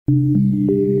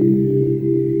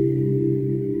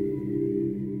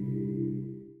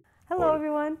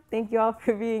all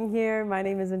for being here. My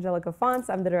name is Angelica.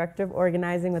 I'm the Director of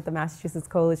Organizing with the Massachusetts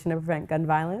Coalition to Prevent Gun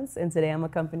Violence, and today I'm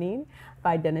accompanied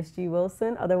by Dennis G.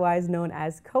 Wilson, otherwise known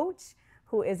as Coach,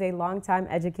 who is a longtime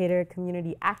educator,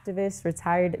 community activist,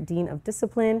 retired Dean of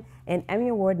Discipline, and Emmy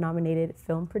Award-nominated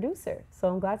film producer. So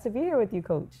I'm glad to be here with you,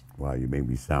 Coach. Wow, you make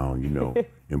me sound,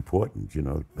 important,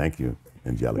 Thank you,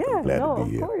 Angelica. Yeah, I'm glad to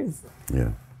be here. Of course.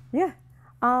 Yeah. Yeah.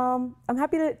 I'm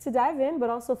happy to dive in,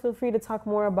 but also feel free to talk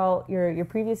more about your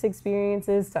previous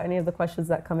experiences to any of the questions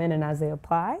that come in and as they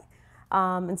apply.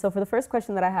 And so for the first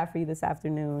question that I have for you this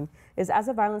afternoon is, as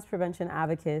a violence prevention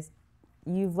advocate,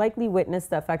 you've likely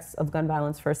witnessed the effects of gun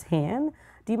violence firsthand.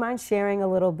 Do you mind sharing a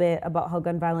little bit about how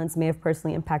gun violence may have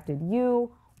personally impacted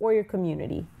you or your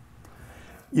community?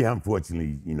 Yeah,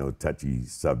 unfortunately, touchy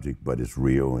subject, but it's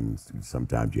real, and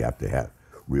sometimes you have to have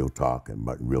real talk and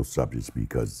real subjects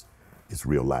because it's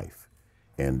real life.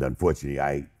 And unfortunately,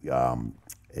 I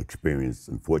experienced,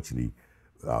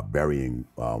 burying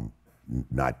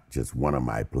not just one of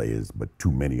my players, but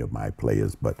too many of my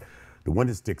players. But the one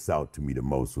that sticks out to me the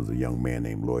most was a young man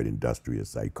named Lloyd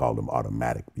Industrious. I called him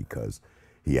Automatic because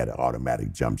he had an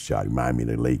automatic jump shot. He reminded me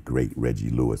of the late, great Reggie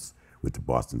Lewis with the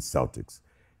Boston Celtics,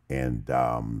 and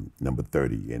number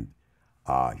 30. And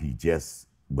he just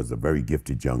was a very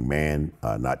gifted young man,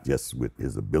 not just with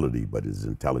his ability, but his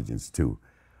intelligence too.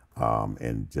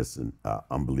 And just an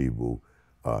unbelievable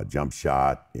jump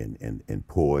shot and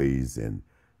poise and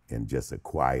just a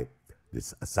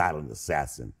silent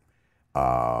assassin.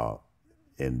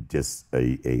 And just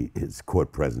his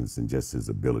court presence and just his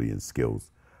ability and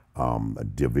skills. A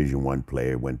Division I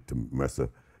player, went to Mercer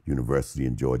University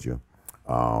in Georgia,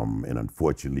 and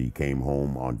unfortunately came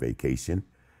home on vacation,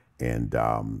 and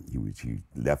he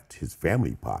left his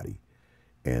family party,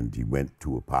 and he went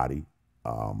to a party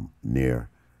near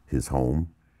his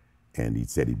home, and he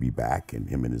said he'd be back, and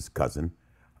him and his cousin,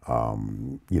 I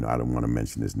don't want to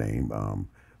mention his name,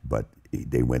 but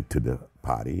they went to the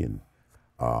party, and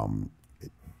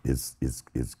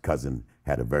his cousin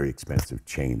had a very expensive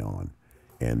chain on.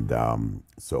 And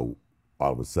so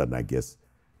all of a sudden, I guess,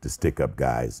 the stick-up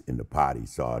guys in the party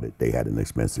saw that they had an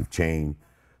expensive chain.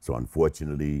 So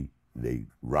unfortunately, they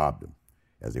robbed him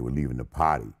as they were leaving the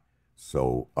party.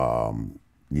 So,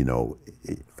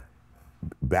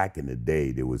 back in the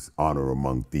day, there was honor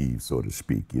among thieves, so to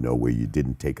speak, where you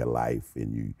didn't take a life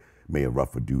and you may have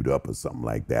roughed a dude up or something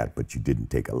like that, but you didn't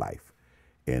take a life.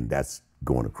 And that's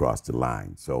going across the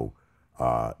line. So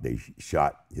they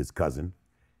shot his cousin,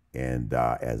 and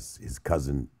as his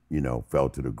cousin, fell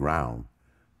to the ground,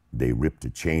 they ripped the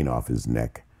chain off his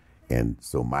neck. And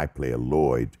so my player,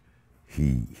 Lloyd,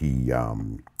 he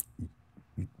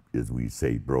as we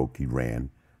say, he ran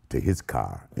to his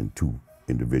car, and two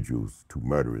individuals, two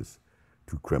murderers,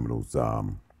 two criminals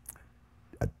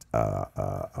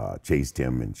chased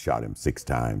him and shot him 6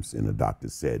 times. And the doctor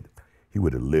said he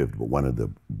would have lived, but one of the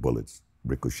bullets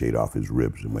ricocheted off his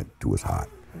ribs and went to his heart.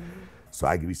 Mm-hmm. So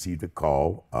I received a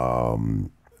call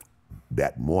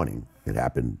that morning. It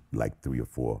happened like 3 or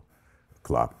 4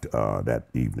 o'clock that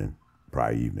evening,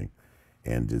 prior evening.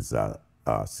 And his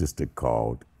sister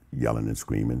called, yelling and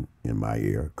screaming in my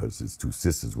ear, because his 2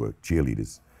 sisters were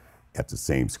cheerleaders at the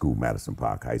same school, Madison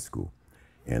Park High School.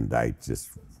 And I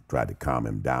just tried to calm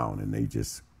him down, and they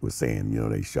just were saying,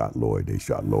 they shot Lloyd, they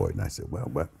shot Lloyd. And I said,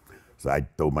 well. So I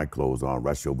throw my clothes on,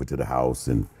 rush over to the house,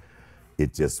 and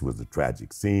it just was a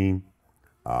tragic scene,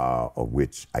 of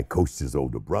which I coached his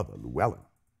older brother, Llewellyn.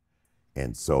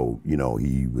 And so,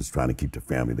 he was trying to keep the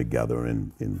family together,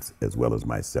 and as well as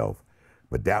myself.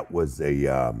 But that was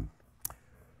that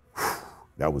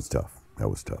was tough. That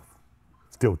was tough.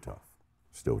 Still tough.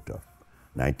 Still tough.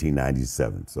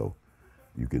 1997, so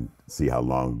you can see how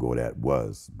long ago that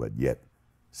was, but yet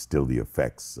still the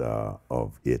effects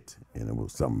of it, and it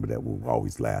was something that will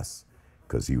always last,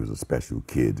 because he was a special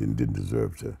kid and didn't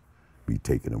deserve to be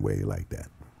taken away like that.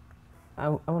 I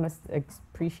want to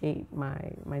appreciate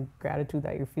my gratitude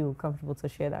that you feel comfortable to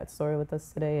share that story with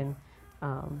us today, and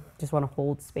just want to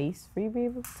hold space for you to be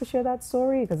able to share that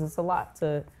story, because it's a lot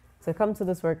to come to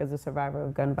this work as a survivor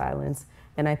of gun violence.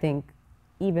 And I think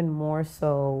even more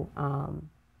so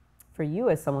for you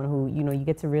as someone who, you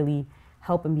get to really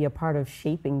help and be a part of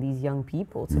shaping these young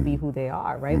people to be who they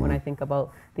are, right? Mm-hmm. When I think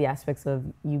about the aspects of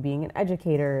you being an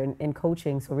educator and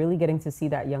coaching, so really getting to see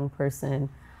that young person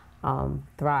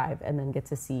thrive, and then get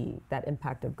to see that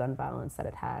impact of gun violence that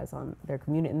it has on their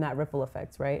community and that ripple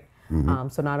effect, right? Mm-hmm.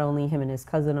 So not only him and his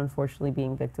cousin, unfortunately,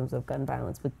 being victims of gun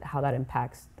violence, but how that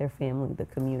impacts their family, the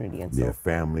community, and so their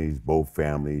families, both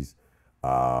families,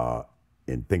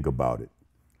 and think about it.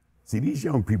 See, these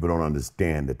young people don't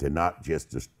understand that they're not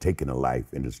just taking a life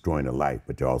and destroying a life,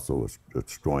 but they're also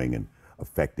destroying and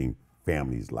affecting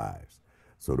families' lives.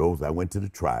 So those, I went to the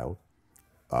trial,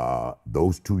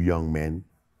 those two young men,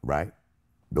 right?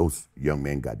 Those young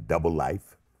men got double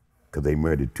life because they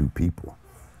murdered two people.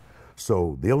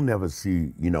 So they'll never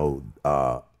see,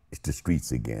 the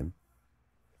streets again.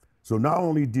 So not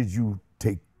only did you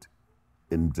take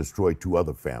and destroy two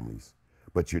other families,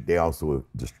 but they also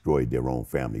destroyed their own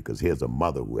family, because here's a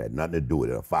mother who had nothing to do with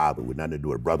it, a father who had nothing to do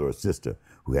with it, a brother or sister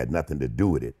who had nothing to do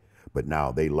with it, but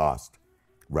now they lost,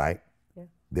 right? Yeah.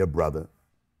 Their brother,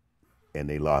 and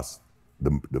they lost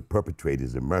the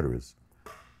perpetrators and murderers,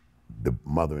 the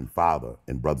mother and father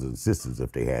and brothers and sisters,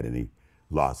 if they had any,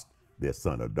 lost their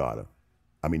son or daughter.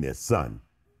 I mean, their son,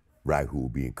 right, who will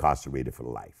be incarcerated for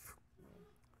life.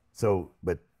 So,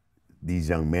 but these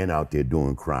young men out there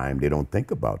doing crime, they don't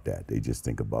think about that. They just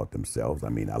think about themselves. I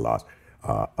mean, I lost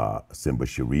Simba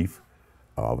Sharif,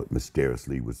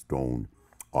 mysteriously was thrown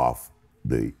off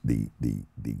the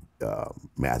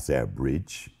Mass Ave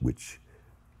Bridge, which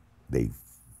there's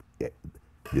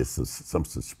some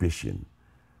suspicion,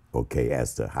 okay,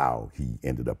 as to how he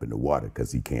ended up in the water,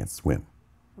 because he can't swim.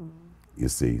 You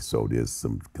see, so there's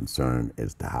some concern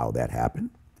as to how that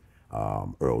happened.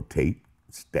 Earl Tate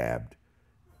stabbed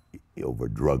over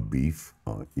drug beef,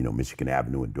 Michigan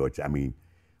Avenue in Dorchester. I mean,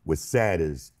 what's sad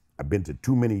is I've been to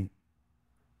too many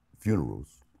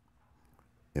funerals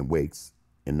and wakes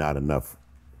and not enough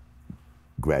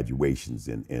graduations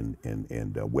and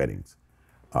weddings.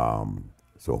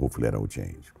 So hopefully that will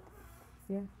change.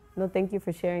 Yeah, no, thank you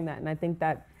for sharing that. And I think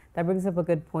that brings up a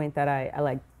good point that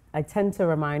I tend to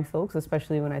remind folks,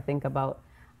 especially when I think about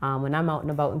when I'm out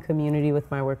and about in community with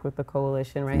my work with the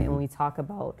coalition, right? Mm-hmm. And we talk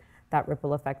about that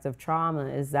ripple effect of trauma,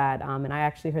 is that, and I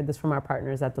actually heard this from our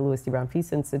partners at the Louis D. Brown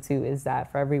Peace Institute, is that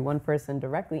for every one person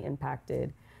directly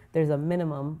impacted, there's a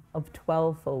minimum of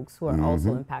 12 folks who are mm-hmm. also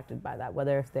impacted by that,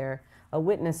 whether if they're a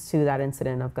witness to that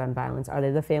incident of gun violence, are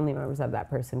they the family members of that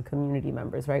person, community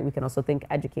members, right? We can also think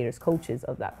educators, coaches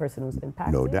of that person who's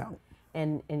impacted. No doubt.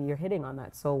 And you're hitting on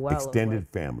that so well. Extended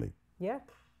family. Yeah.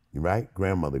 Right?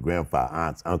 Grandmother, grandfather,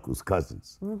 aunts, uncles,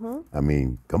 cousins. Mm-hmm. I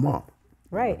mean, come on.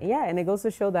 Right, yeah, and it goes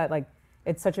to show that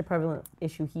it's such a prevalent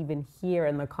issue even here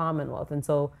in the Commonwealth. And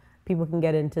so people can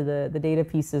get into the data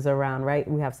pieces around, right?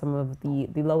 We have some of the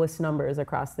lowest numbers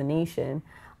across the nation.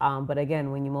 But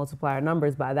again, when you multiply our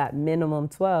numbers by that minimum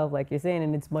 12, like you're saying,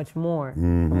 and it's much more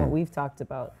mm-hmm. from what we've talked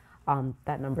about,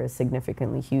 that number is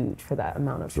significantly huge for that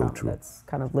amount of trauma that's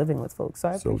kind of living with folks. So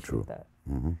I appreciate that.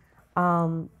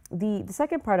 Mm-hmm. The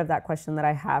second part of that question that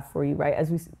I have for you, right, as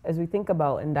we think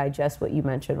about and digest what you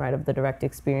mentioned, right, of the direct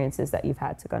experiences that you've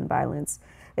had to gun violence,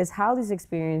 is how these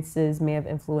experiences may have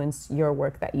influenced your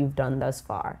work that you've done thus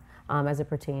far, as it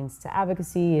pertains to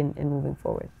advocacy and moving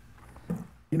forward.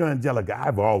 You know, Angelica,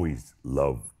 I've always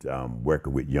loved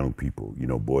working with young people,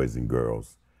 boys and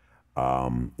girls.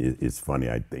 It's funny,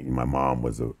 I think my mom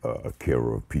was a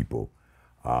carer of people.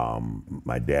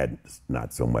 My dad,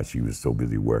 not so much, he was so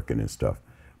busy working and stuff.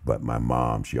 But my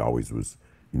mom, she always was,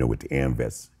 with the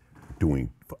AMVETS doing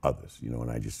for others,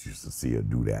 and I just used to see her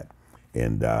do that.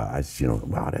 And I,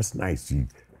 wow, that's nice. She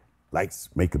likes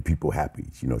making people happy.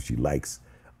 She likes,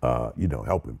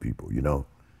 helping people,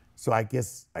 So I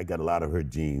guess I got a lot of her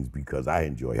genes because I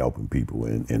enjoy helping people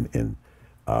and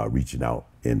reaching out.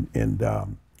 And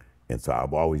so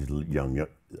I've always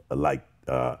liked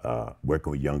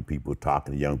working with young people,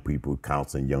 talking to young people,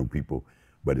 counseling young people.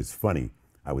 But it's funny,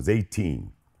 I was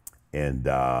 18. And,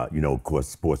 of course,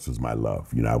 sports was my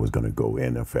love. I was going to go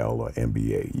NFL or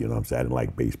NBA, what I'm saying? I didn't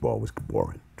like baseball. It was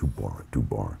boring, too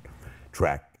boring.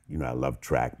 Track, I love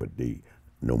track, but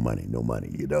no money,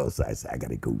 So I said, I got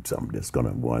to go something that's going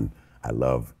to, one, I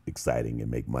love exciting and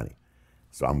make money.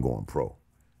 So I'm going pro.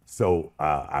 So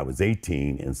I was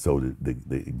 18, and so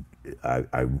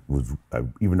I was,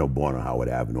 even though born on Howard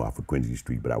Avenue off of Quincy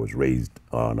Street, but I was raised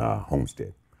on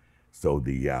Homestead. So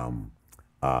the young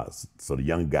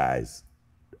guys,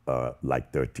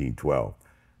 like 13, 12,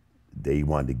 they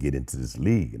wanted to get into this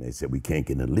league, and they said, we can't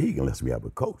get in the league unless we have a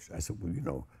coach. I said,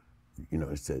 well,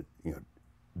 they said,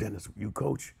 Dennis, you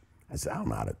coach? I said, I don't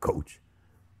know how to coach.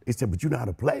 They said, but you know how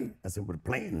to play? I said, well,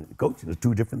 playing and coaching is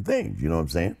two different things, you know what I'm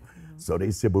saying? Mm-hmm. So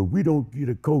they said, well, we don't get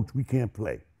a coach, we can't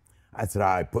play. I said,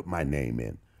 all right, put my name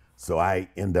in. So I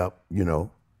end up,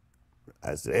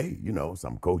 I said, hey, so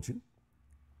I'm coaching,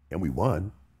 and we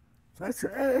won. So I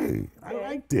said, hey, I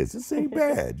like this. This ain't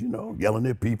bad, yelling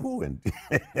at people and,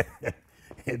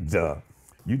 it's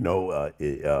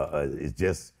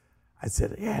just, I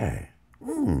said, yeah,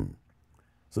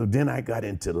 So then I got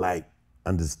into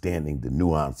understanding the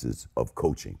nuances of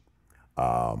coaching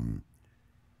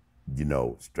you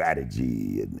know,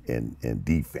 strategy and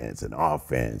defense and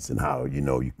offense and how, you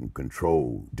know, you can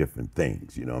control different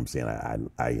things. You know what I'm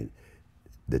saying?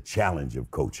 The challenge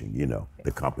of coaching, you know,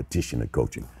 the competition of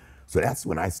coaching. So that's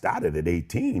when I started at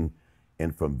 18.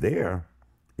 And from there,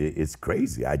 it's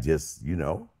crazy. I just, you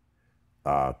know,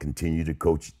 continue to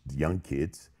coach young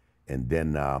kids. And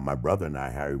then my brother and I,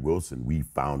 Harry Wilson, we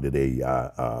founded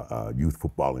a youth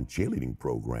football and cheerleading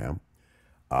program,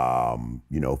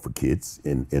 you know, for kids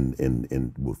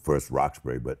in well, first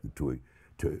Roxbury, but to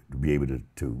be able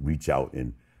to reach out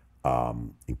and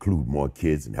include more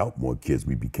kids and help more kids,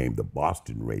 we became the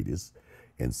Boston Raiders.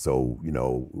 And so, you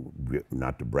know,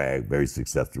 not to brag, very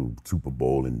successful Super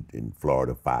Bowl in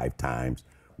Florida 5 times.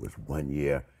 Was 1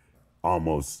 year,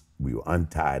 almost, we were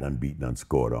untied, unbeaten,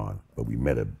 unscored on, but we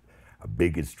met a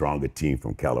bigger, stronger team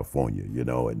from California, you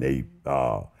know, and they,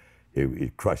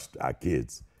 it crushed our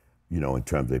kids, you know, in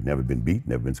terms of they've never been beaten,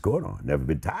 never been scored on, never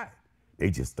been tied.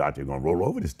 They just thought they were gonna roll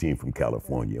over this team from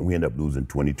California, and we ended up losing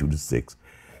 22-6.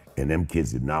 And them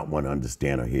kids did not want to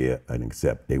understand or hear and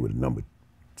accept they were the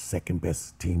second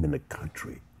best team in the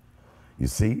country. You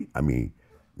see, I mean,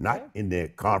 not in their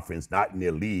conference, not in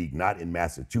their league, not in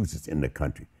Massachusetts, in the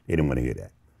country. They didn't want to hear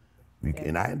that.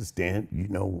 And I understand, you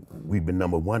know, we've been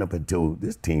 #1 up until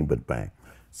this team, but bang.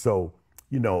 So,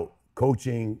 you know,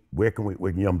 coaching, where can we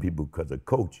work young people? Because a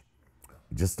coach,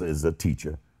 just as a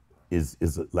teacher, is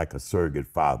like a surrogate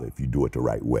father if you do it the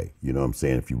right way. You know what I'm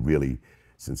saying? If you really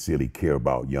sincerely care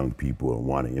about young people and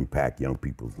want to impact young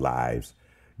people's lives,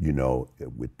 you know,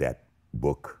 with that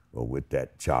book or with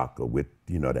that chalk or with,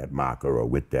 you know, that marker or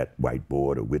with that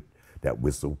whiteboard or with that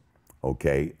whistle,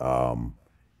 okay?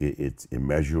 It's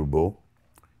immeasurable.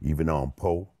 Even on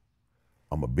Poe,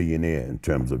 I'm a billionaire in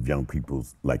terms of young people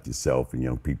like yourself and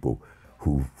young people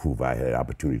who I had the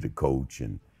opportunity to coach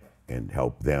and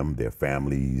help them, their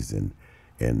families, and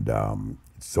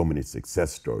so many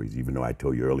success stories. Even though I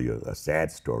told you earlier a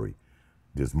sad story,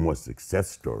 there's more success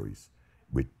stories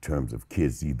with terms of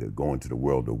kids either going to the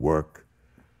world of work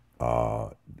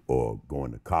or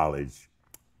going to college,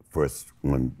 first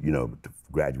one, you know, to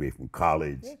graduate from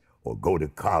college or go to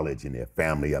college and their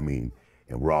family, I mean,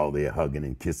 and we're all there hugging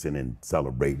and kissing and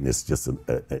celebrating. It's just an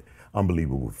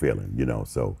unbelievable feeling, you know.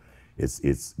 So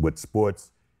it's what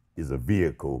sports is a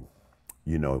vehicle,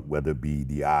 you know, whether it be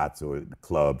the arts or the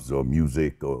clubs or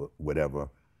music or whatever.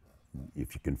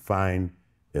 If you can find,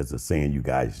 as a saying, you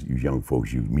guys, you young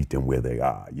folks, you meet them where they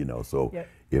are, you know. So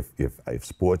if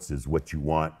sports is what you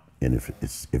want, and if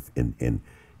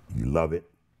you love it,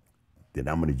 then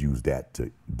I'm going to use that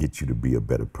to get you to be a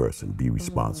better person, be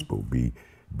responsible, be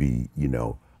you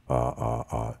know,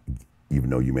 even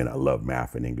though you may not love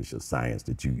math and English or science,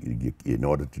 that you in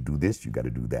order to do this, you got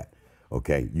to do that.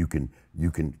 Okay, you can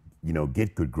you know,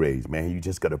 get good grades, man. You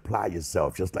just got to apply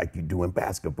yourself, just like you do in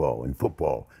basketball and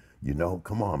football. You know,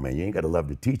 come on, man. You ain't got to love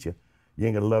the teacher. You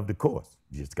ain't got to love the course.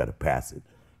 You just got to pass it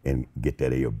and get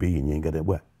that A or B, and you ain't got to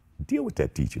what? Deal with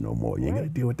that teacher no more. You ain't got to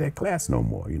deal with that class no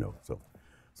more, you know. So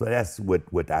that's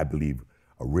what I believe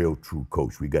a real true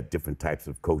coach. We got different types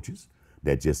of coaches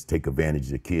that just take advantage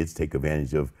of the kids, take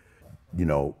advantage of, you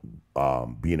know,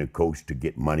 being a coach to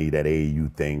get money. That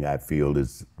AAU thing, I feel,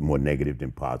 is more negative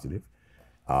than positive.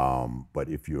 But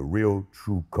if you're a real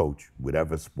true coach,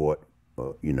 whatever sport,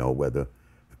 you know, whether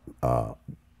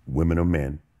women or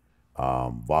men,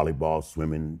 volleyball,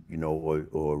 swimming, you know,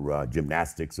 or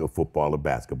gymnastics or football or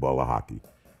basketball or hockey,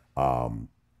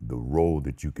 the role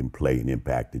that you can play and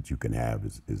impact that you can have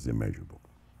is immeasurable.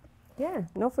 Yeah,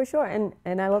 no, for sure.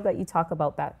 And I love that you talk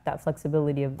about that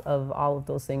flexibility of all of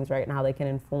those things, right, and how they can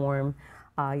inform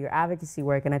your advocacy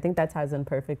work. And I think that ties in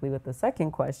perfectly with the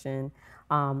second question,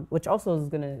 which also is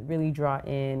going to really draw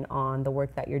in on the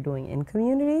work that you're doing in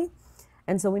community.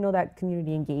 And so we know that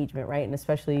community engagement, right, and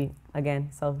especially, again,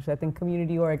 selfishly, I think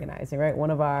community organizing, right,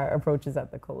 one of our approaches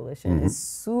at the coalition is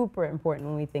super important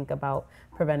when we think about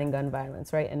preventing gun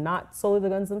violence, right, and not solely the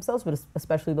guns themselves, but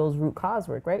especially those root cause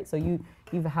work, right. So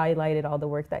you've highlighted all the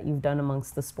work that you've done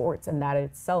amongst the sports, and that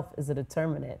itself is a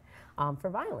determinant for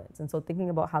violence. And so thinking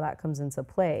about how that comes into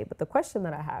play. But the question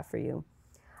that I have for you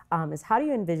is, how do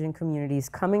you envision communities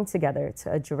coming together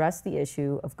to address the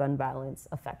issue of gun violence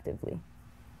effectively?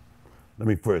 Let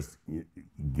me first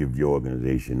give your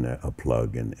organization a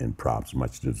plug and props,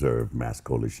 much deserved, Mass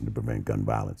Coalition to Prevent Gun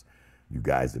Violence. You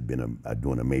guys have been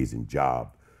doing an amazing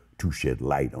job to shed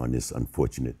light on this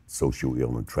unfortunate social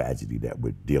ill and tragedy that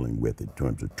we're dealing with in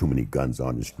terms of too many guns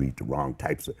on the street, the wrong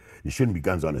types of, there shouldn't be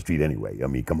guns on the street anyway. I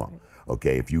mean, come on.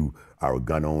 Okay, if you are a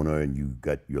gun owner and you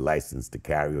got your license to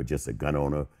carry, or just a gun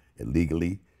owner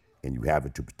illegally, and you have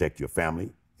it to protect your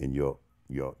family and your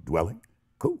your dwelling,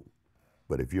 cool.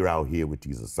 But if you're out here with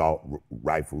these assault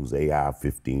rifles,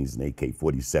 AR-15s and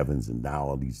AK-47s, and now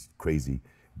all these crazy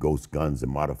ghost guns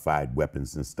and modified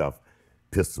weapons and stuff,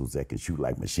 pistols that can shoot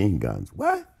like machine guns,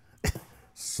 what?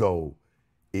 So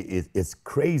it's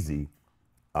crazy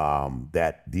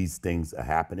that these things are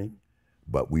happening,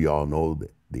 but we all know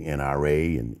that the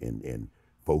NRA and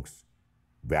folks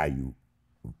value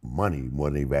money more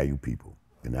than they value people.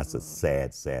 And that's a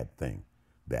sad, sad thing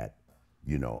that,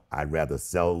 you know, I'd rather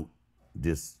sell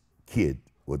this kid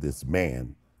or this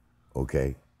man,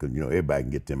 okay? Because, you know, everybody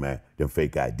can get them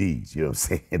fake IDs, you know what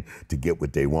I'm saying? To get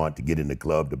what they want, to get in the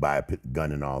club, to buy a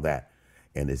gun and all that.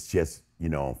 And it's just, you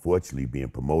know, unfortunately being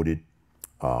promoted,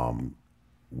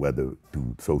 whether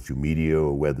through social media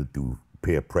or whether through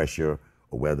peer pressure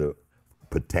or whether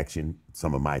protection.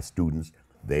 Some of my students,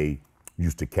 they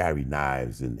used to carry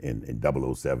knives and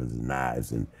 007s and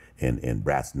knives and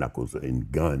brass knuckles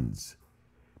and guns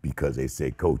because they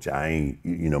said, Coach, I ain't,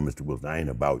 you know, Mr. Wilson, I ain't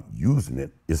about using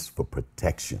it, it's for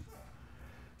protection.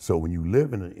 So when you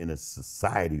live in a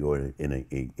society or in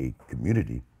a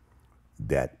community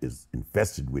that is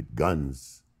infested with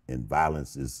guns and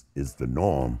violence is the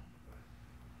norm,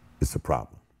 it's a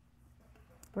problem.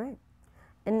 Right.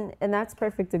 And that's a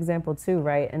perfect example too,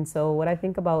 right? And so what I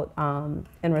think about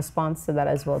in response to that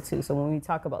as well too, so when we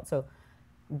talk about, so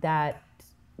that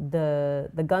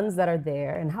the guns that are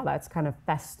there and how that's kind of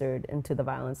festered into the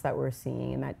violence that we're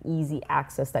seeing and that easy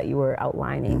access that you were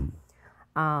outlining,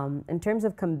 in terms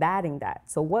of combating that,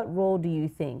 so what role do you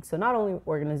think, so not only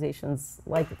organizations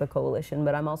like the Coalition,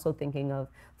 but I'm also thinking of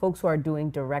folks who are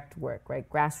doing direct work, right?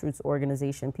 Grassroots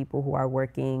organization, people who are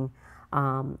working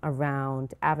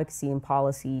around advocacy and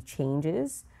policy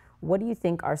changes. What do you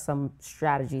think are some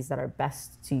strategies that are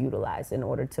best to utilize in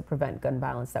order to prevent gun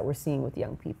violence that we're seeing with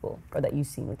young people or that you've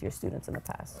seen with your students in the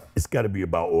past? It's got to be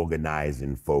about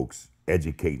organizing folks,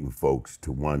 educating folks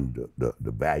to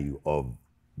the value of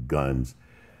guns.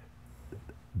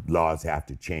 Laws have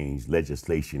to change,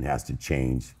 legislation has to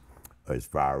change as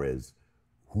far as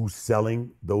who's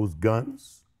selling those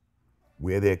guns,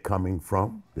 where they're coming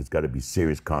from. There's got to be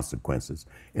serious consequences.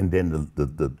 And then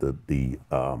the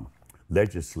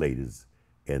legislators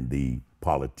and the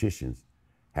politicians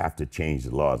have to change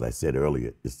the laws. I said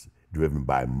earlier, it's driven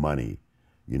by money.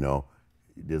 You know,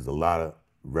 there's a lot of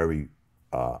very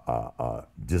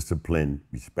disciplined,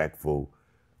 respectful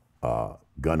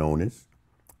gun owners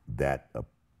that are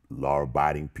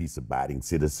law-abiding, peace-abiding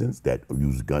citizens that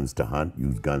use guns to hunt,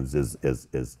 use guns as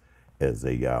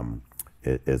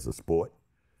a sport.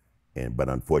 But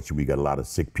unfortunately, we got a lot of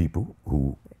sick people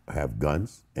who have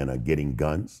guns and are getting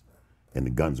guns, and the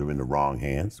guns are in the wrong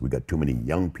hands. We got too many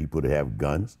young people that have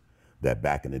guns that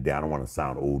back in the day, I don't want to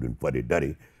sound old and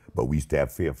fuddy-duddy, but we used to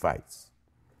have fair fights,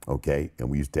 okay? And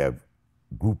we used to have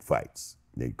group fights.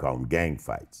 They call them gang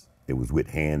fights. It was with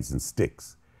hands and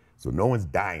sticks. So no one's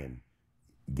dying,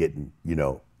 getting, you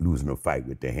know, losing a fight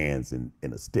with their hands and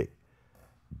a stick.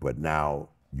 But now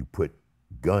you put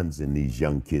guns in these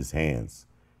young kids' hands.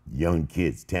 Young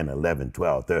kids, 10, 11,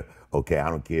 12, 13, okay, I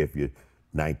don't care if you're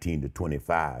 19 to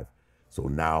 25. So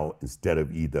now instead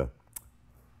of either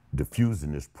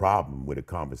diffusing this problem with a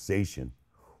conversation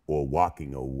or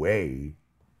walking away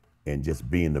and just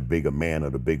being the bigger man or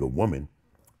the bigger woman,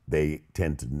 they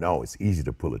tend to know it's easy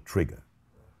to pull a trigger.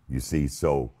 You see,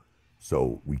 so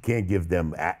we can't give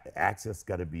them access.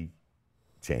 Got to be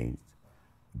changed.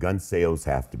 Gun sales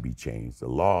have to be changed. The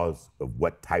laws of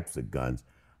what types of guns,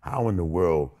 how in the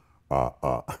world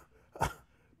are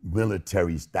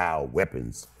military-style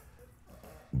weapons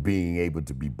being able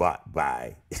to be bought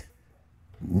by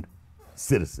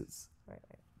citizens, right.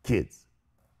 Kids?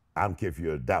 I don't care if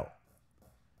you're an adult.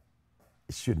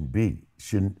 It shouldn't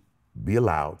be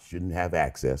allowed, shouldn't have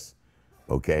access,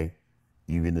 okay?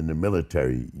 Even in the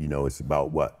military, you know, it's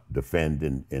about what? Defend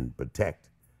and protect,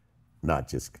 not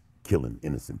just killing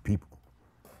innocent people,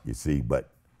 you see. But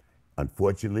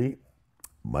unfortunately,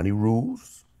 money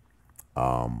rules.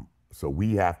 So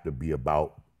we have to be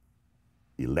about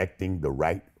electing the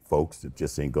right folks that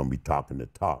just ain't gonna be talking the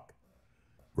talk,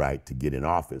 right, to get in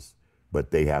office,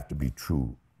 but they have to be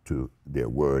true to their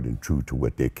word and true to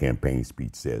what their campaign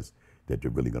speech says, that they're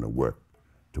really gonna work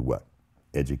to what?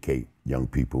 Educate young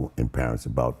people and parents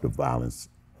about the violence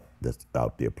that's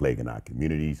out there plaguing our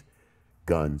communities.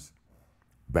 Guns,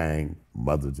 bang,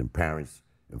 mothers and parents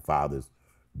and fathers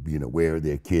being aware of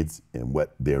their kids and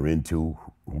what they're into,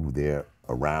 who they're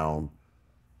around.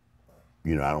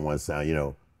 You know, I don't want to sound, you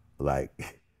know, like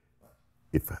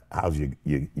how's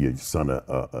your son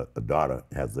or a daughter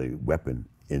has a weapon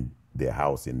in their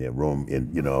house, in their room,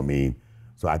 in, you know what I mean?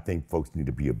 So I think folks need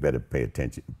to be pay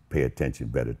attention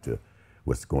better to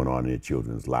what's going on in their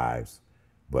children's lives.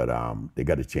 But they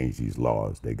got to change these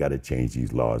laws. They got to change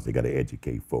these laws. They got to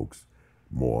educate folks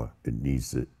more. It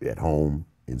needs to, at home,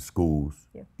 in schools,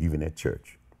 even at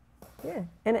church. Yeah,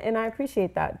 and I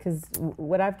appreciate that, because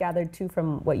what I've gathered too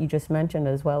from what you just mentioned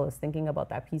as well is thinking about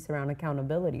that piece around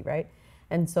accountability, right?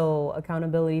 And so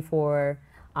accountability for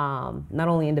not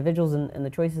only individuals and the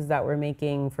choices that we're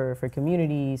making for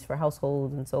communities, for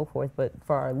households and so forth, but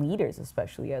for our leaders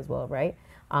especially as well, right?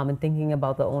 And thinking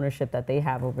about the ownership that they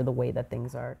have over the way that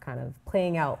things are kind of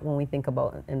playing out when we think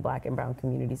about in Black and brown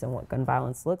communities and what gun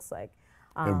violence looks like.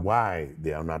 And why,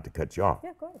 not to cut you off.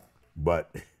 Yeah, go ahead.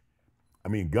 But, I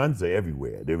mean, guns are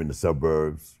everywhere. They're in the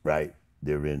suburbs, right?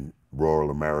 They're in rural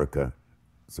America,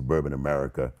 suburban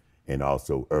America, and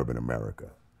also urban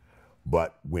America.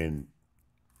 But when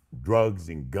drugs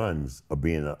and guns are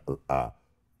being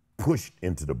pushed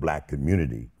into the Black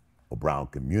community or brown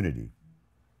community,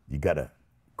 you gotta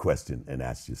question and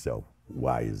ask yourself,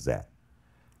 why is that?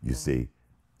 You see,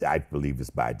 I believe it's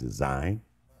by design,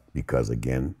 because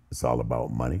again, it's all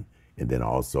about money, and then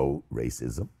also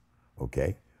racism,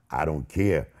 okay? I don't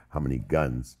care how many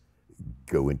guns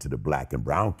go into the Black and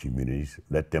brown communities,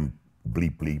 let them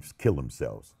bleeps kill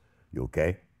themselves, you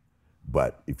okay?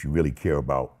 But if you really care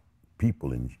about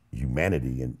people and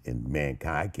humanity and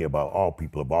mankind, I care about all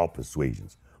people of all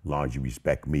persuasions, as long as you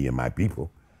respect me and my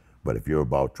people. But if you're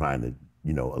about trying to,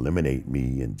 eliminate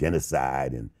me and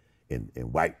genocide and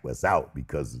wipe us out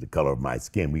because of the color of my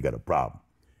skin, we got a problem.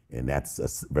 And that's a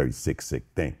very sick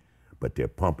thing. But they're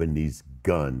pumping these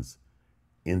guns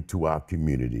into our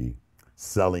community,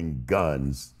 selling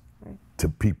guns to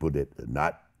people that are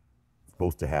not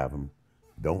supposed to have them,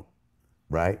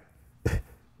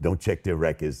 don't check their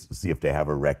records, see if they have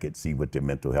a record, see what their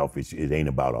mental health issue. It ain't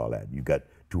about all that. You got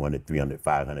 $200, $300,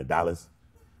 $500,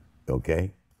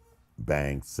 okay?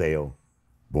 Bang, sale,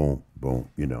 boom, boom,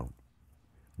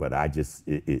 But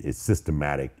it's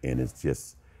systematic, and it's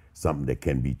just something that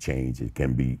can be changed. It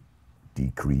can be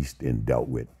decreased and dealt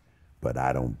with. But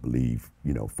I don't believe,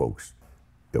 folks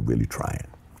are really trying.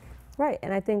 Right,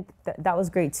 and I think that was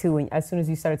great too. As soon as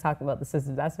you started talking about the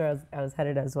systems, that's where I was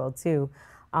headed as well too.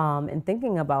 And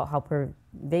thinking about how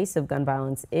pervasive gun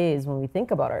violence is when we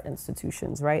think about our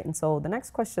institutions, right? And so the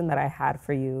next question that I had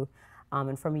for you,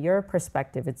 and from your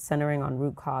perspective, it's centering on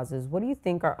root causes. What do you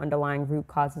think are underlying root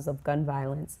causes of gun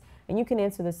violence? And you can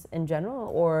answer this in general,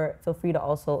 or feel free to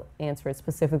also answer it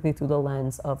specifically through the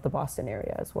lens of the Boston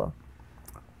area as well.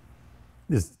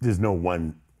 There's no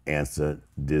one answer.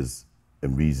 There's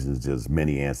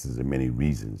many answers and many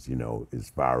reasons, as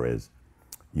far as,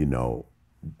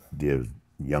 there's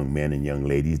young men and young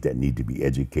ladies that need to be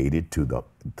educated to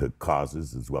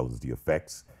causes as well as the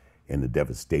effects and the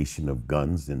devastation of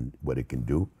guns and what it can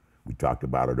do. We talked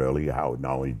about it earlier, how it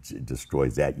not only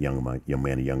destroys that young man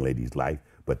and young lady's life,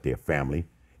 but their family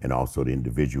and also the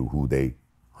individual who they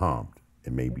harmed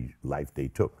and maybe life they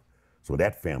took. So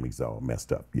that family's all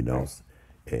messed up, Right.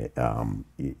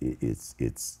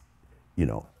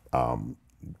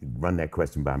 Run that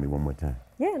question by me one more time.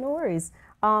 Yeah, no worries.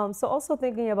 So also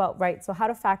thinking about, so how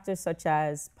do factors such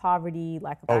as poverty,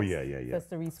 lack of access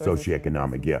to resources,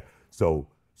 socioeconomic, yeah. So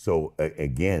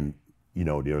again,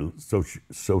 there are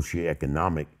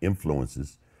socioeconomic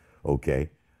influences, okay,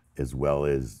 as well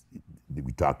as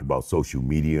we talked about social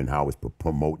media and how it's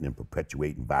promoting and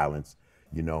perpetuating violence.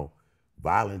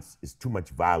 Violence is too much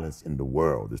violence in the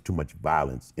world. There's too much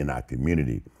violence in our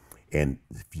community. And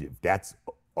if that's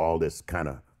all that's kind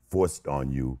of forced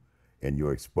on you and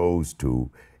you're exposed to,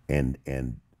 and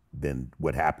then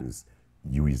what happens?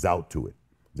 You result to it.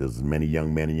 There's many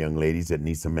young men and young ladies that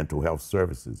need some mental health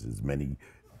services. There's many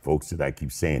folks that I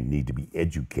keep saying need to be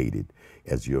educated.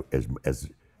 As you're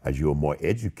more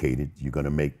educated, you're going to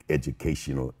make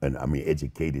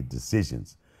educated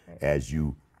decisions. Right. As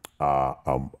you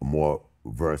are more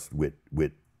versed with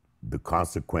the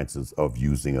consequences of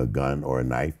using a gun or a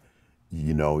knife,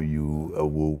 you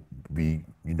will be,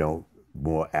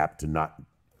 more apt to not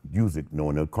use it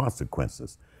knowing the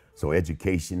consequences. So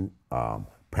education,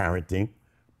 parenting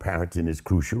is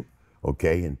crucial,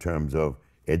 okay, in terms of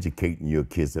educating your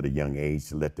kids at a young age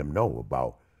to let them know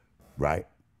about,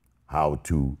 how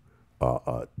to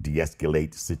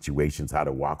de-escalate situations, how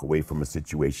to walk away from a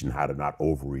situation, how to not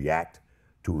overreact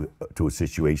to a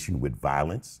situation with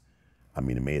violence. I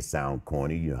mean, it may sound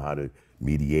corny, how to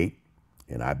mediate.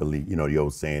 And I believe, the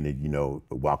old saying that,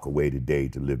 walk away today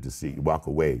to live to see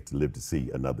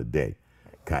another day.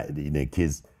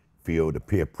 Kids feel the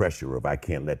peer pressure of, I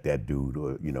can't let that dude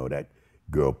or, that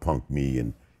girl punk me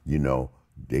and,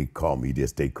 they call me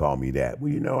this, they call me that.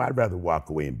 Well, you know, I'd rather walk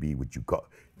away and be what you call,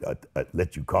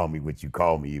 let you call me what you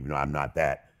call me, even though I'm not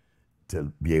that,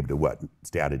 to be able to what?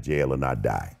 Stay out of jail or not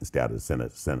die, stay out of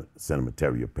the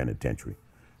cemetery or penitentiary.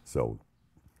 So,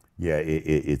 yeah,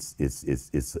 it's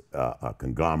a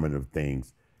conglomerate of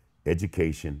things: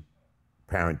 education,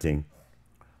 parenting,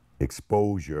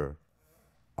 exposure,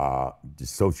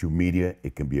 just social media.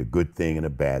 It can be a good thing and a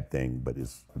bad thing, but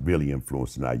it's really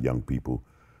influencing our young people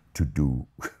to do,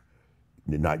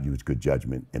 not use good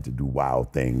judgment and to do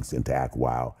wild things and to act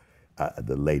wild.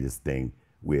 The latest thing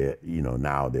where, you know,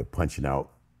 now they're punching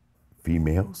out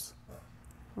females.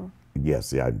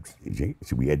 Yes, yeah,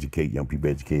 should we educate young people,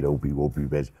 educate old people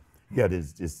educate? Yeah,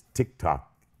 there's this TikTok,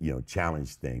 you know,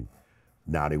 challenge thing.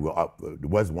 Now they were up, there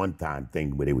was one time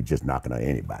thing where they were just knocking out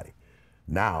anybody.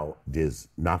 Now there's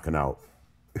knocking out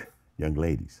young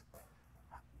ladies.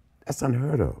 That's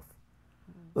unheard of.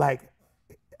 Like,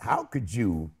 how could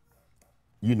you,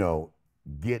 you know,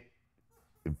 get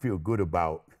and feel good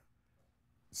about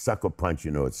sucker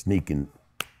punching or sneaking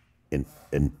and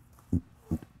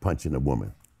punching a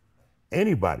woman?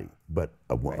 Anybody but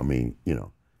a woman. Right. I mean, you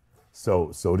know.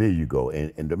 So there you go.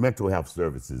 And the mental health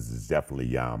services is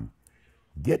definitely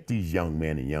get these young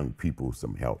men and young people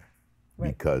some help.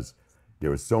 Right. Because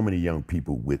there are so many young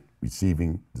people with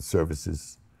receiving the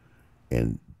services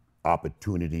and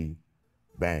opportunity,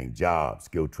 bang, jobs,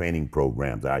 skill training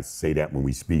programs. I say that when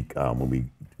we speak, when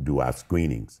we do our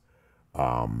screenings,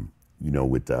 you know,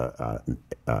 with the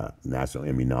National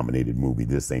Emmy-nominated movie,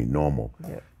 This Ain't Normal,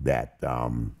 yep. That,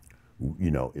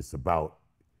 you know, it's about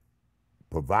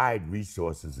provide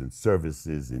resources and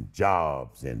services and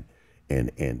jobs and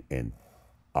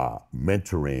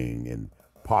mentoring and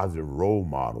positive role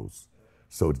models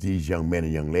so these young men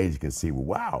and young ladies can see, well,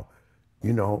 wow,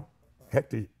 you know,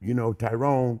 Hector, you know,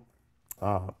 Tyrone,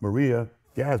 Maria,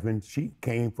 Jasmine, she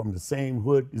came from the same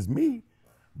hood as me,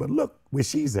 but look where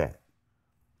she's at.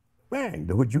 Bang,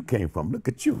 the hood you came from, look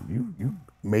at you. You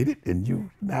made it and you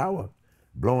now are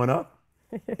blowing up.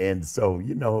 And so,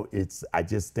 you know, I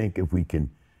just think if we can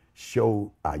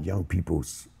show our young people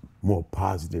more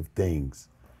positive things,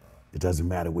 it doesn't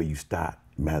matter where you start,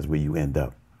 it matters where you end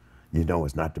up. You know,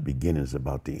 it's not the beginning, it's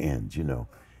about the end, you know,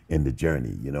 in the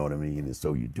journey, you know what I mean? And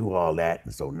so you do all that,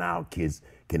 and so now kids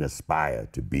can aspire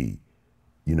to be,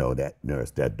 you know, that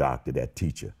nurse, that doctor, that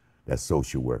teacher, that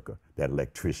social worker, that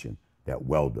electrician, that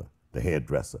welder, the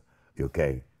hairdresser,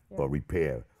 okay, yeah. Or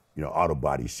repair, you know, auto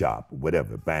body shop,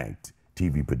 whatever, bank,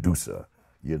 TV producer,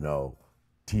 you know,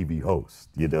 TV host,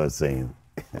 you know what I'm saying?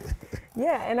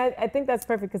 Yeah, and I think that's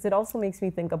perfect because it also makes me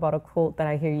think about a quote that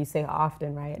I hear you say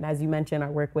often, right? And as you mentioned, I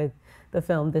work with the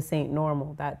film This Ain't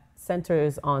Normal, that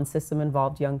centers on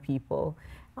system-involved young people.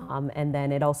 And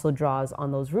then it also draws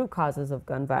on those root causes of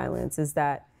gun violence, is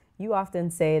that you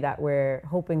often say that we're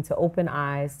hoping to open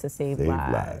eyes to save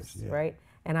lives, yeah. Right?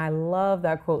 And I love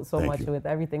that quote so much with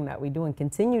everything that we do, and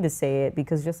continue to say it,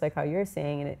 because just like how you're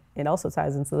saying, and it also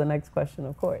ties into the next question,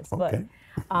 of course. Okay.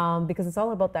 But because it's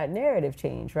all about that narrative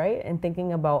change, right? And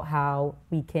thinking about how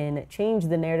we can change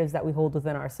the narratives that we hold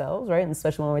within ourselves, right? And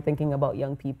especially when we're thinking about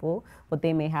young people, what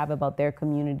they may have about their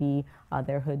community,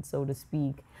 their hood, so to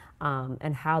speak,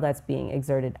 and how that's being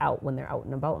exerted out when they're out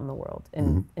and about in the world.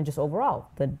 And, and just overall,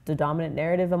 the dominant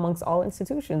narrative amongst all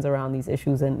institutions around these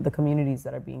issues and the communities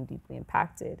that are being deeply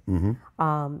impacted.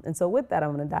 And so with that,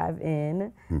 I'm gonna dive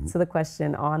in to the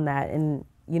question on that. And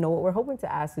you know, what we're hoping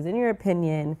to ask is, in your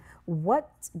opinion,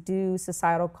 what do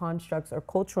societal constructs or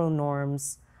cultural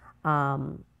norms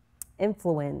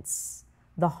influence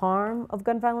the harm of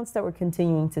gun violence that we're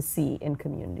continuing to see in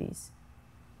communities?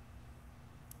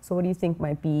 So what do you think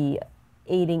might be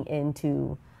aiding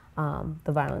into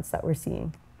the violence that we're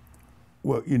seeing?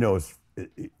 Well, you know,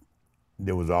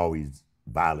 there was always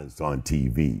violence on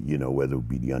TV, you know, whether it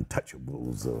be the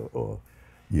Untouchables or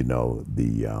you know,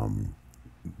 the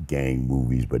gang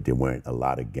movies, but there weren't a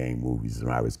lot of gang movies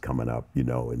when I was coming up, you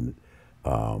know, and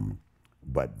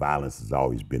but violence has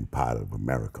always been part of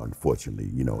America, unfortunately,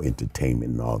 you know,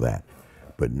 entertainment and all that.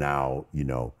 But now, you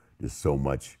know, there's so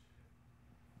much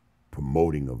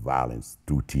promoting of violence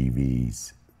through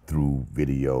TVs, through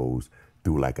videos,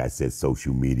 through, like I said,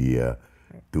 social media,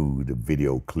 through the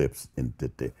video clips, and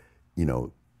that you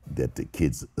know, that the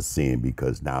kids are seeing,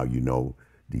 because now, you know,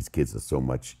 these kids are so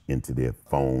much into their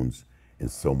phones and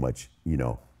so much, you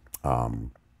know,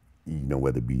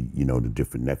 whether it be, you know, the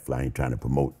different Netflix, I ain't trying to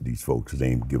promote these folks because they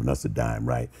ain't giving us a dime,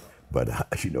 right? But,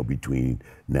 you know, between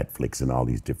Netflix and all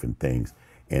these different things,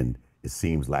 and it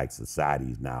seems like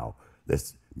societies now,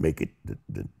 let's make it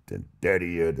the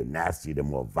dirtier, the nastier, the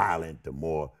more violent, the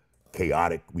more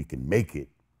chaotic we can make it,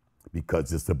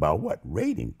 because it's about what?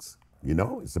 Ratings. You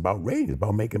know, it's about ratings, it's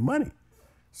about making money.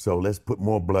 So let's put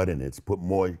more blood in it. Let's put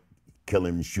more kill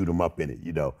him and shoot him up in it,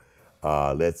 you know.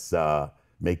 Let's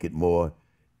make it more,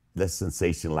 let's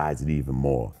sensationalize it even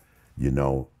more, you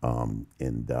know.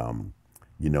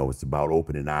 You know, it's about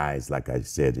opening eyes, like I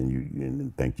said,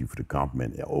 and thank you for the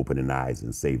compliment, opening eyes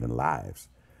and saving lives,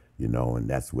 you know, and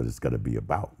that's what it's gonna be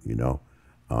about, you know.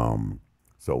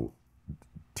 So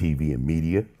TV and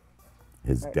media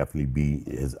has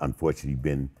has unfortunately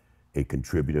been a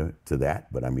contributor to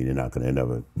that, but I mean, they're not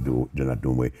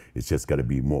doing away. It's just got to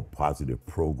be more positive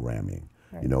programming,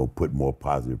 you know, put more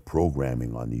positive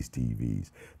programming on these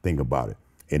TVs. Think about it.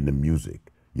 And the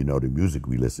music, you know, the music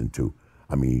we listen to.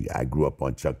 I mean, I grew up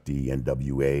on Chuck D,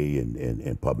 NWA,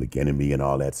 and Public Enemy and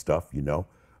all that stuff, you know,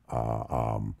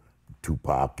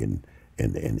 Tupac and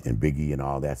Biggie and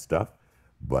all that stuff.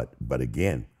 But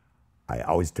again, I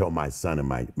always tell my son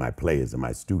and my players and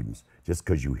my students, just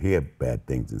because you hear bad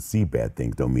things and see bad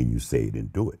things don't mean you say it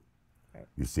and do it. Right.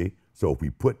 You see? So if we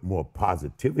put more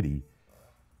positivity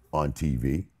on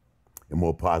TV and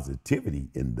more positivity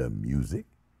in the music,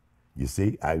 you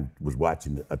see, I was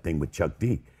watching a thing with Chuck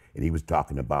D, and he was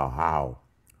talking about how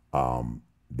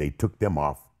they took them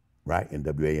off, right?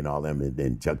 NWA and all them, and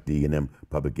then Chuck D and them,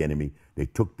 Public Enemy, they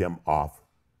took them off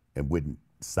and wouldn't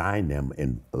sign them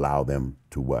and allow them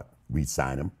to what?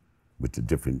 Re-sign them with the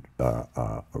different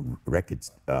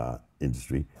records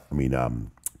industry,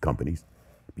 companies,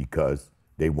 because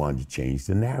they wanted to change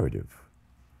the narrative.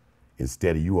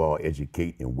 Instead of you all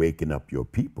educating and waking up your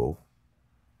people,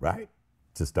 right,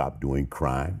 to stop doing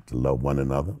crime, to love one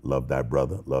another, love thy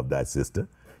brother, love thy sister,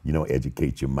 you know,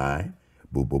 educate your mind,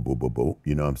 boo, boo, boo, boo, boo,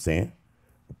 you know what I'm saying?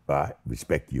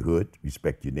 Respect your hood,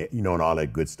 respect your neighbor, you know, and all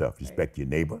that good stuff, respect your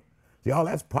neighbor. See, all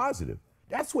that's positive.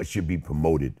 That's what should be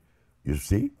promoted, you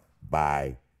see,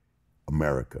 by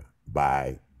America,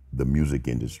 by the music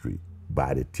industry,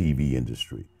 by the TV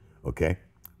industry, okay?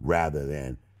 Rather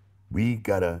than we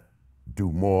gotta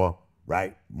do more,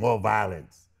 right? More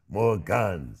violence, more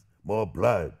guns, more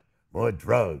blood, more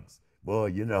drugs, more,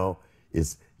 you know,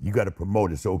 you gotta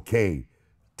promote it's okay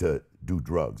to do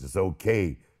drugs. It's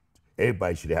okay,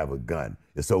 everybody should have a gun.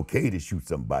 It's okay to shoot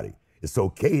somebody. It's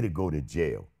okay to go to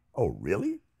jail. Oh,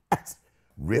 really?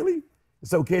 Really?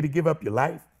 It's okay to give up your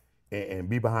life and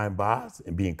be behind bars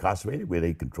and be incarcerated where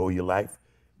they control your life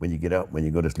when you get up, when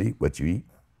you go to sleep, what you eat,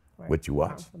 what you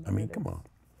watch. I mean, come on.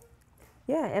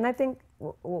 Yeah, and I think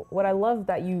what I love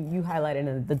that you highlighted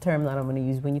in the term that I'm going to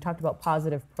use when you talked about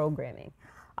positive programming.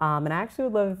 And I actually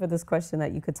would love for this question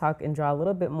that you could talk and draw a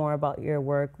little bit more about your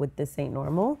work with This Ain't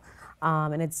Normal.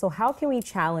 And it's, so how can we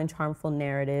challenge harmful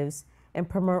narratives and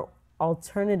promote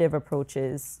alternative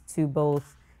approaches to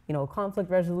both, you know, conflict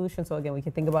resolution? So again, we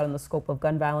can think about in the scope of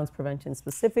gun violence prevention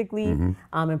specifically,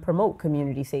 and promote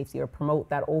community safety or promote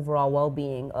that overall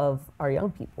well-being of our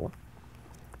young people.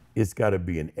 It's got to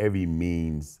be in every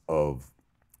means of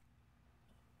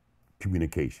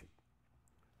communication.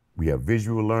 We have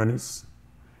visual learners,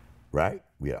 right?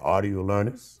 We have audio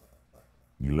learners.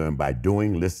 You learn by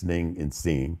doing, listening, and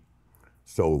seeing.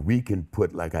 So we can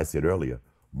put, like I said earlier,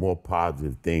 more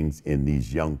positive things in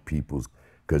these young people's,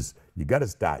 because you got to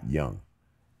start young.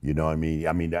 You know what I mean?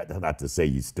 I mean, that's not to say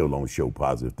you still don't show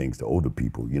positive things to older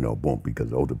people, you know,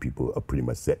 because older people are pretty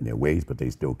much set in their ways, but they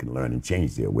still can learn and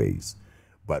change their ways.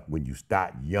 But when you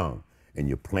start young and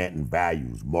you're planting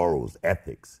values, morals,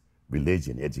 ethics,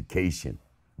 religion, education,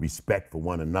 respect for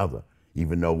one another,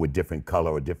 even though we're different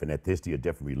color or different ethnicity or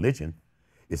different religion,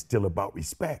 it's still about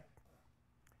respect.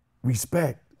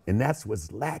 Respect, and that's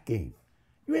what's lacking.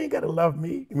 You ain't gotta love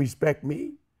me and respect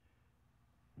me.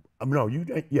 No, you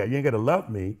ain't gotta love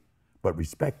me, but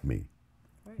respect me.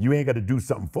 Right. You ain't gotta do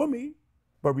something for me,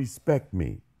 but respect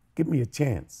me. Give me a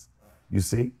chance, you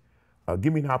see?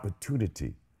 Give me an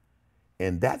opportunity.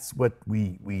 And that's what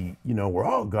we you know, we're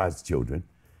all God's children,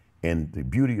 and the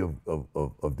beauty of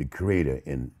the Creator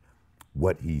and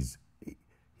what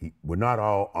we're not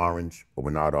all orange or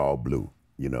we're not all blue,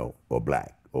 you know, or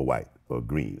black or white or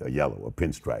green or yellow or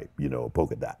pinstripe, you know, or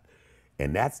polka dot.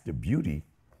 And that's the beauty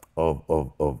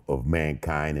of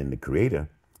mankind and the Creator,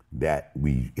 that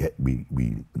we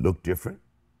look different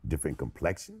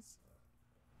complexions,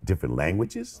 different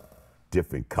languages,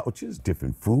 different cultures,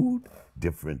 different food,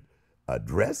 different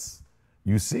dress,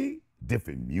 you see,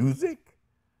 different music,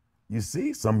 you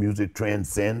see, some music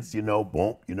transcends, you know,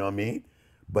 boom, you know what I mean?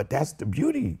 But that's the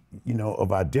beauty, you know,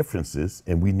 of our differences,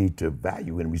 and we need to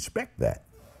value and respect that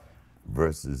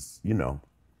versus, you know,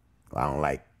 I don't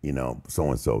like, you know,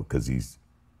 so-and-so because he's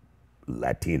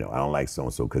Latino. I don't like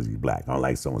so-and-so because he's black. I don't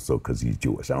like so-and-so because he's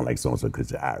Jewish. I don't like so-and-so because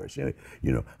he's Irish. You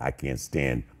know, I can't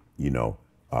stand,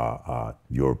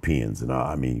 Europeans. And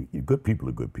I mean, good people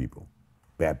are good people.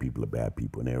 Bad people are bad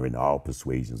people. And they're in all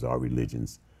persuasions, all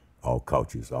religions, all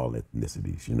cultures, all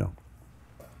ethnicities,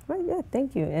 Right, yeah,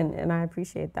 thank you. And I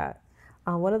appreciate that.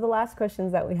 One of the last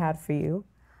questions that we had for you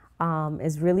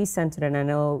is really centered, and I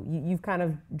know you've kind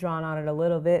of drawn on it a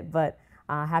little bit, but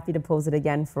happy to pose it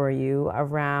again for you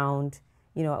around,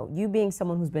 you being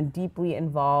someone who's been deeply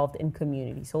involved in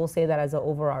community. So we'll say that as an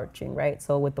overarching, right?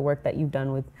 So with the work that you've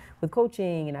done with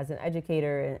coaching and as an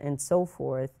educator and so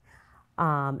forth,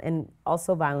 and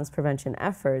also violence prevention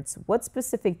efforts, what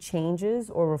specific changes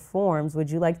or reforms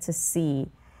would you like to see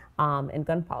in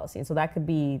gun policy? And so that could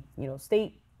be,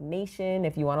 state, nation.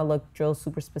 If you want to drill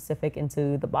super specific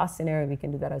into the Boston area, we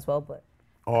can do that as well. But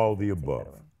all the above.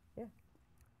 Yeah.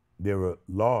 There are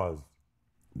laws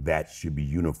that should be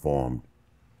uniform,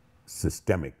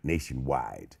 systemic,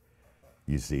 nationwide.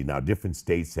 You see, now different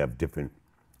states have different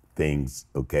things,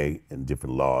 okay, and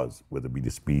different laws, whether it be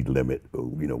the speed limit, or,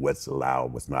 what's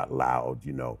allowed, what's not allowed,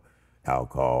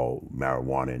 alcohol,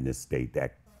 marijuana in this state,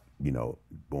 that,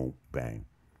 boom, bang,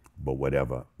 but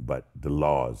whatever. But the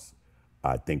laws,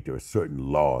 I think there are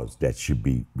certain laws that should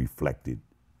be reflected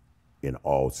in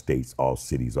all states, all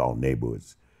cities, all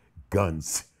neighborhoods.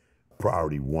 Guns,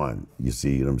 priority one, you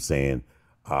see what I'm saying?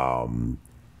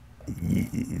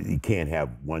 You can't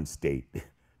have one state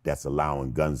that's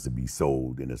allowing guns to be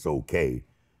sold and it's okay,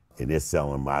 and they're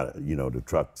selling them out, the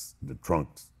trucks.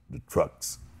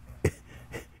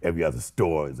 Every other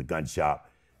store is a gun shop,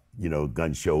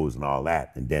 gun shows and all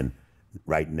that, and then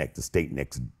right next to state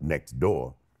next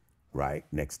door, right,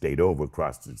 next state over,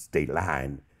 across the state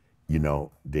line,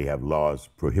 they have laws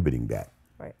prohibiting that.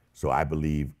 Right. So I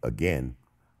believe, again,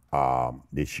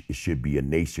 it should be a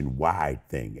nationwide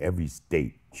thing. Every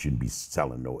state shouldn't be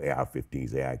selling no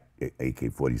AR-15s,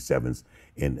 AK-47s,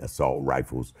 and assault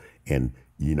rifles. And,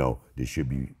 there should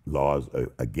be laws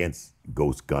against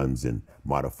ghost guns and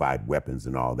modified weapons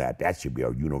and all that. That should be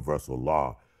a universal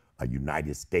law, a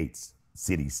United States,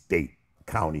 city, state,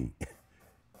 county,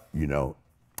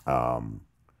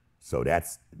 So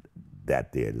that's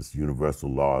that there. This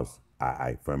universal laws,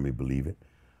 I firmly believe it.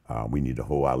 We need to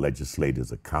hold our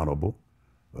legislators accountable.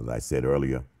 As I said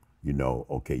earlier,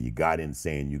 okay, you got in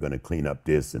saying you're going to clean up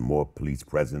this and more police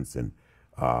presence and,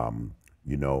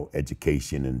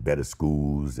 education and better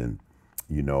schools and,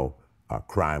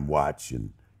 crime watch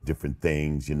and different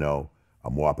things,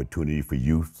 more opportunity for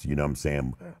youth, what I'm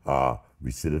saying?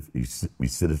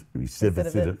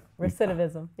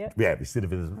 Recidivism, yeah. Yeah,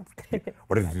 recidivism.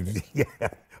 What is it? Yeah,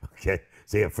 okay.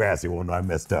 Say it fast, they won't know I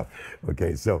messed up.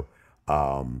 Okay, so,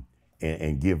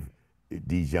 and give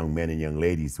these young men and young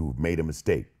ladies who've made a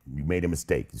mistake. You made a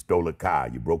mistake. You stole a car.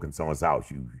 You broke in someone's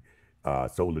house. You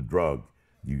sold a drug.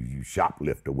 You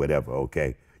shoplift or whatever.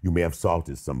 Okay. You may have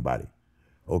assaulted somebody.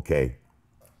 Okay.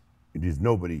 There's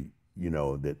nobody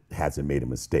that hasn't made a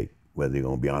mistake, whether they're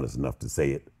gonna be honest enough to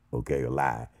say it, okay, or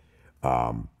lie.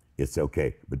 It's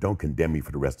okay, but don't condemn me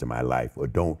for the rest of my life, or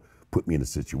don't put me in a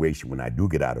situation when I do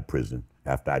get out of prison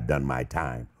after I've done my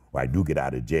time, or I do get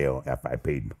out of jail after I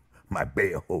paid my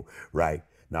bail, right?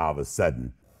 Now all of a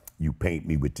sudden, you paint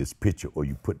me with this picture, or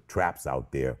you put traps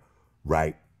out there,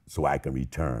 right, so I can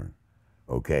return,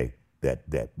 okay?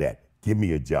 That give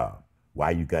me a job.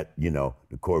 Why you got, the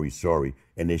Corey Sorry,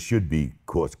 and there should be, of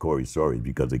course, Corey Sorry,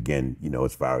 because again,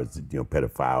 as far as,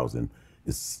 pedophiles and,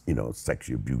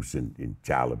 sexual abuse and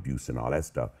child abuse and all that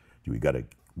stuff, we got to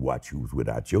watch who's with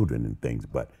our children and things.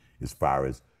 But as far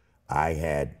as I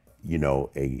had,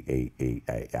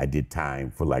 I did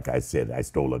time for, like I said, I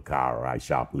stole a car, or I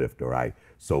shoplifted, or I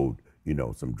sold,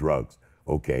 some drugs.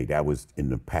 Okay, that was in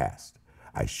the past.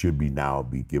 I should be now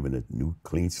be given a new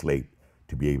clean slate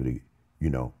to be able to,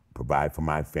 provide for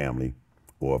my family,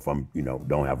 or if I'm,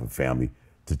 don't have a family,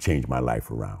 to change my life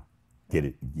around. Get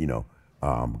it,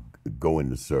 go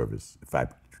into service. If I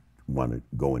want to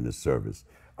go into service,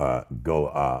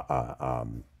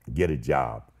 get a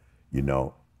job,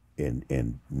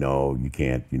 and no, you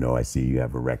can't, I see you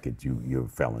have a record, you're a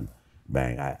felon.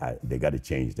 Bang, they got to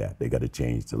change that. They got to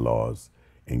change the laws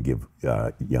and give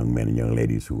young men and young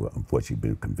ladies who have unfortunately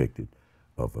been convicted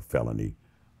of a felony,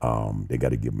 they got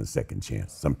to give them a second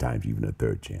chance, sometimes even a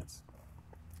third chance.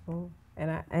 Oh,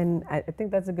 and I think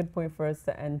that's a good point for us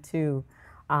to end too.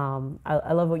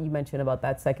 I love what you mentioned about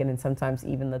that second and sometimes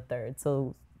even the third.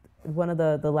 So one of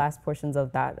the last portions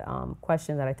of that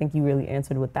question that I think you really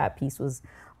answered with that piece was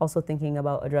also thinking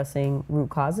about addressing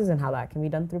root causes and how that can be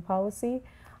done through policy.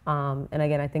 And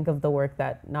again, I think of the work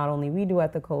that not only we do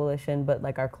at the Coalition, but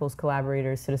like our close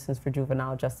collaborators, Citizens for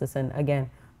Juvenile Justice, and again,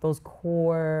 those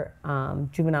core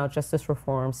juvenile justice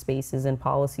reform spaces and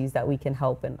policies that we can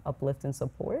help and uplift and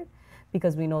support,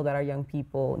 because we know that our young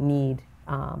people need,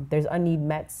 there's unneed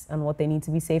mets on what they need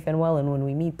to be safe and well, and when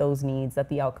we meet those needs, that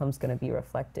the outcome's going to be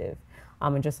reflective.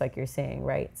 And just like you're saying,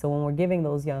 right? So when we're giving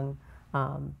those young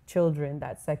children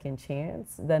that second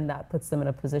chance, then that puts them in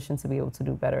a position to be able to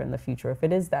do better in the future. If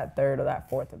it is that third or that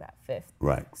fourth or that fifth,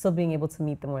 right? Still being able to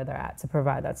meet them where they're at, to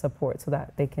provide that support so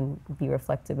that they can be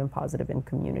reflective and positive in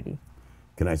community.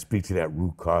 Can I speak to that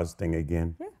root cause thing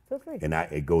again? Yeah, feel free. And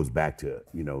it goes back to,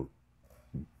 you know,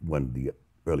 one of the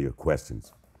earlier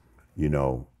questions. You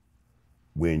know,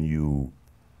 when you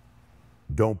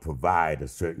don't provide a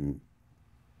certain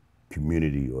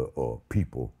community or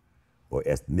people or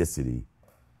ethnicity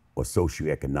or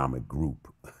socioeconomic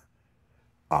group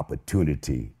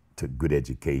opportunity to good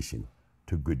education,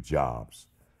 to good jobs,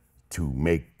 to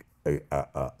make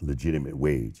a legitimate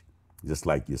wage, just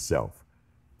like yourself.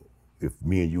 If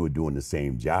me and you are doing the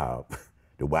same job,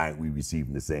 then why aren't we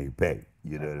receiving the same pay?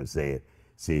 You know what I'm saying?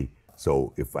 See,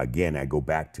 so if again, I go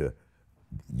back to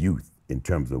youth in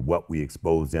terms of what we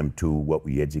expose them to, what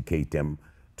we educate them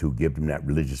to, give them that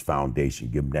religious foundation,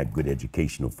 give them that good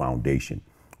educational foundation.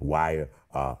 Why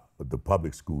are the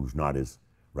public schools not as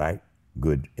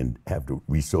good and have the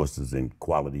resources and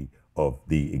quality of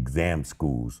the exam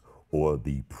schools or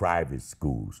the private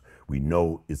schools? We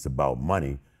know it's about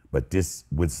money, but this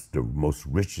was the most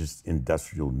richest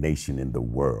industrial nation in the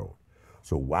world.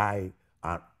 So why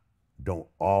don't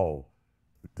all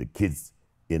the kids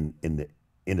in the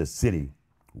inner city,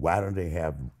 why don't they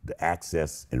have the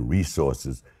access and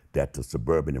resources that the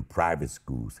suburban and private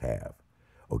schools have?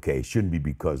 Okay, it shouldn't be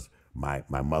because my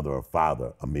mother or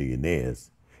father are millionaires.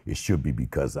 It should be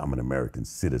because I'm an American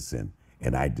citizen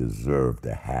and I deserve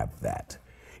to have that.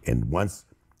 And once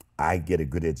I get a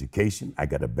good education, I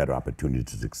got a better opportunity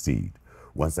to succeed.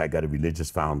 Once I got a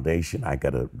religious foundation, I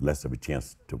got a less of a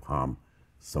chance to harm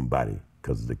somebody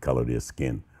because of the color of their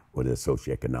skin or their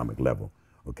socioeconomic level.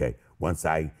 Okay, once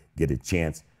I get a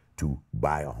chance to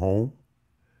buy a home,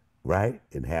 right,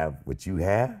 and have what you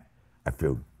have, I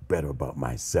feel better about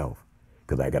myself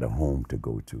because I got a home to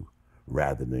go to,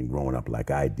 rather than growing up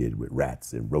like I did with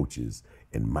rats and roaches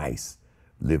and mice,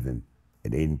 living,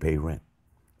 and they didn't pay rent,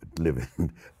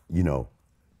 living, you know,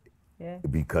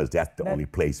 because that's the only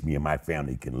place me and my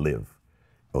family can live,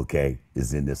 okay,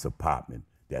 is in this apartment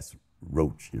that's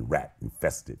roach and rat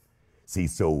infested. See,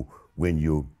 so when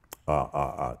you,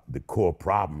 the core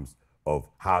problems of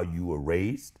how you were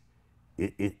raised,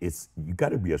 it's you got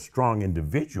to be a strong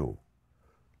individual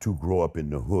to grow up in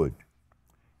the hood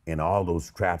and all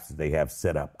those traps that they have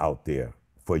set up out there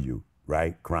for you,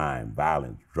 right? Crime,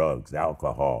 violence, drugs,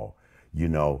 alcohol, you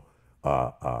know,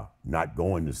 not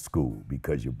going to school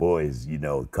because your boys, you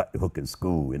know, cut the hook in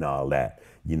school and all that,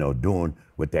 you know, doing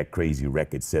what that crazy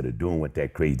record said or doing what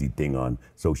that crazy thing on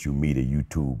social media,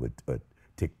 YouTube or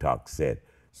TikTok said.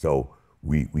 So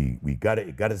we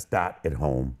gotta start at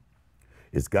home.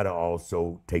 It's gotta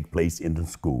also take place in the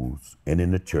schools and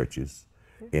in the churches,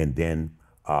 and then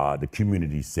the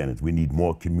community centers. We need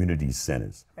more community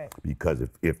centers, because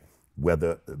if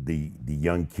whether the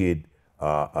young kid,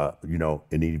 you know,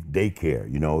 in the daycare,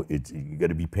 you know, you got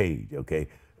to be paid, okay?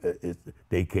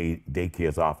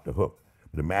 Daycare's off the hook.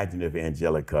 But imagine if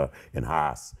Angelica and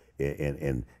Haas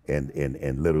and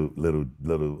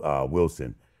little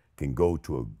Wilson can go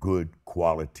to a good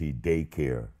quality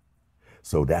daycare.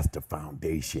 So that's the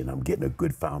foundation. I'm getting a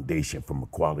good foundation from a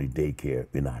quality daycare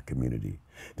in our community.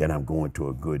 Then I'm going to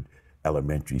a good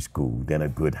elementary school, then a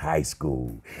good high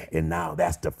school. And now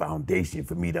that's the foundation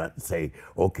for me to say,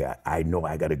 okay, I know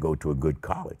I got to go to a good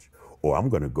college, or I'm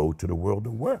going to go to the world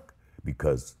of work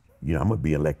because, you know, I'm going to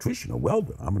be an electrician, a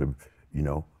welder. I'm going to, you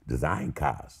know, design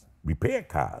cars, repair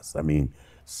cars. I mean,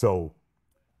 so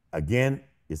again,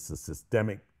 it's a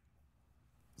systemic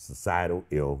societal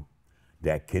ill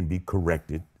that can be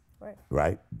corrected,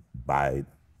 right, by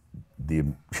the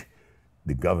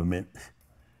government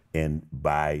and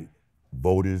by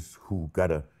voters who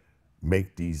gotta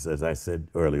make these, as I said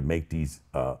earlier, make these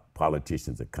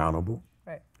politicians accountable.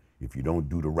 Right. If you don't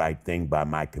do the right thing by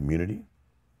my community,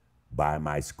 by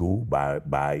my school, by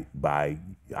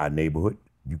our neighborhood,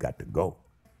 you got to go.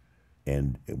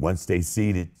 And once they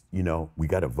see that, you know, we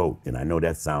gotta vote. And I know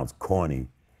that sounds corny,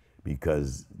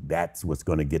 because that's what's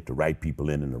going to get the right people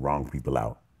in and the wrong people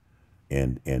out,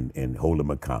 and hold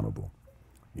them accountable.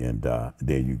 And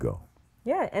there you go.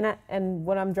 Yeah, and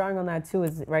what I'm drawing on that too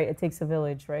is, right, it takes a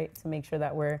village, right, to make sure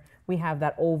that we have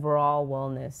that overall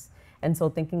wellness. And so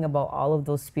thinking about all of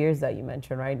those spheres that you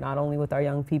mentioned, right, not only with our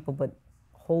young people, but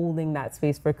holding that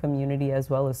space for community as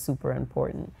well is super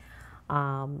important.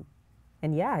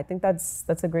 And yeah, I think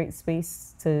that's a great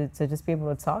space to just be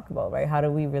able to talk about, right? How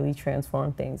do we really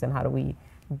transform things, and how do we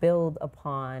build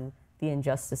upon the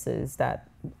injustices that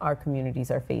our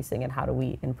communities are facing, and how do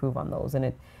we improve on those?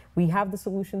 And we have the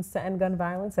solutions to end gun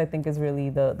violence, I think, is really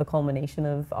the culmination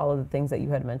of all of the things that you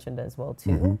had mentioned as well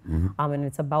too. And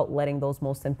it's about letting those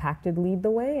most impacted lead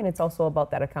the way, and it's also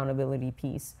about that accountability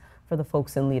piece for the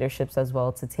folks in leaderships as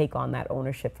well, to take on that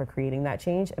ownership for creating that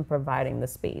change and providing the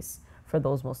space for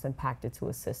those most impacted to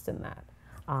assist in that.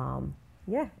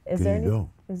 Yeah, is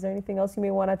there anything else you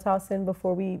may want to toss in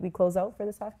before we close out for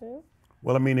this afternoon?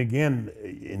 Well, I mean, again,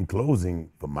 in closing,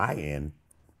 from my end,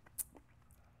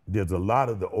 there's a lot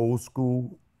of the old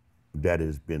school that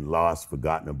has been lost,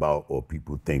 forgotten about, or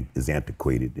people think is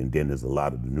antiquated. And then there's a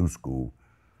lot of the new school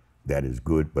that is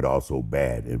good, but also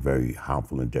bad and very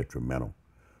harmful and detrimental.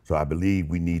 So I believe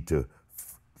we need to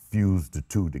fuse the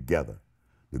two together.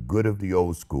 The good of the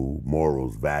old school,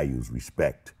 morals, values,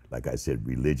 respect, like I said,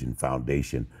 religion,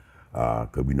 foundation,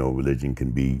 because we know religion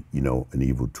can be, an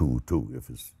evil tool too if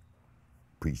it's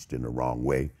preached in the wrong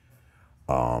way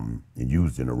and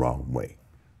used in the wrong way.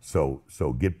 So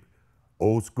get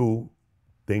old school,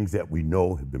 things that we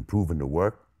know have been proven to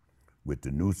work, with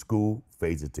the new school,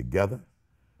 phase it together,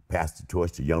 pass the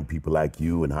torch to young people like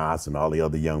you and Haas and all the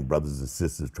other young brothers and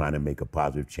sisters trying to make a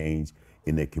positive change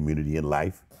in their community and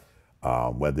life,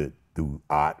 whether through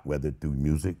art, whether through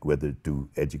music, whether through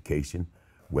education,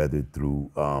 whether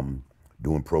through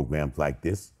doing programs like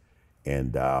this.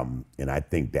 And I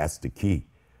think that's the key.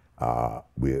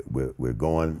 We're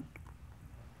going,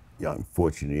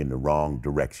 unfortunately, in the wrong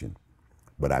direction,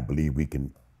 but I believe we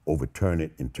can overturn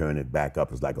it and turn it back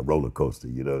up. It's like a roller coaster,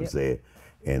 you know what I'm saying?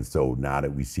 And so now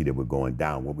that we see that we're going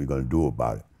down, what we're going to do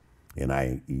about it? And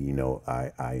I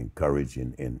encourage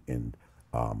and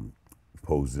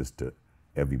pose this to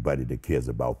everybody that cares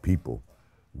about people.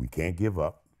 We can't give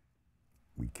up.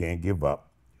 We can't give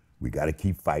up. We got to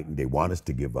keep fighting. They want us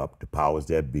to give up. The powers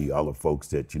that be, all the folks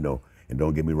that, and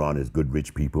don't get me wrong, there's good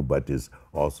rich people, but there's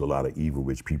also a lot of evil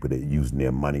rich people that are using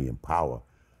their money and power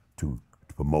to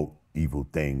promote evil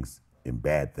things and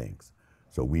bad things.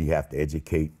 So we have to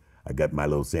educate. I got my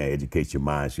little saying, educate your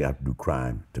mind, so you have to do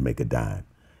crime to make a dime.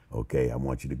 Okay, I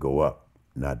want you to go up,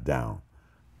 not down.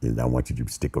 And I want you to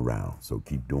stick around. So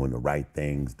keep doing the right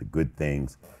things, the good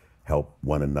things, help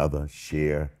one another,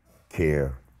 share,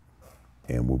 care,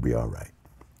 and we'll be all right.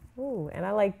 Ooh, and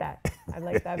I like that. I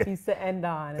like that piece to end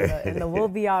on, and the we'll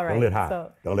be all right.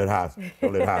 Don't let Haas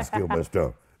steal my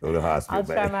stuff. Don't let Haas steal I'll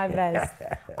try my best.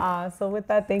 So with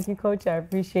that, thank you, Coach. I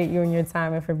appreciate you and your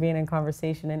time, and for being in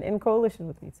conversation and in coalition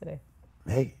with me today.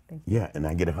 Hey, yeah, and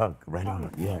I get a hug right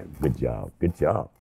on. Yeah, good job.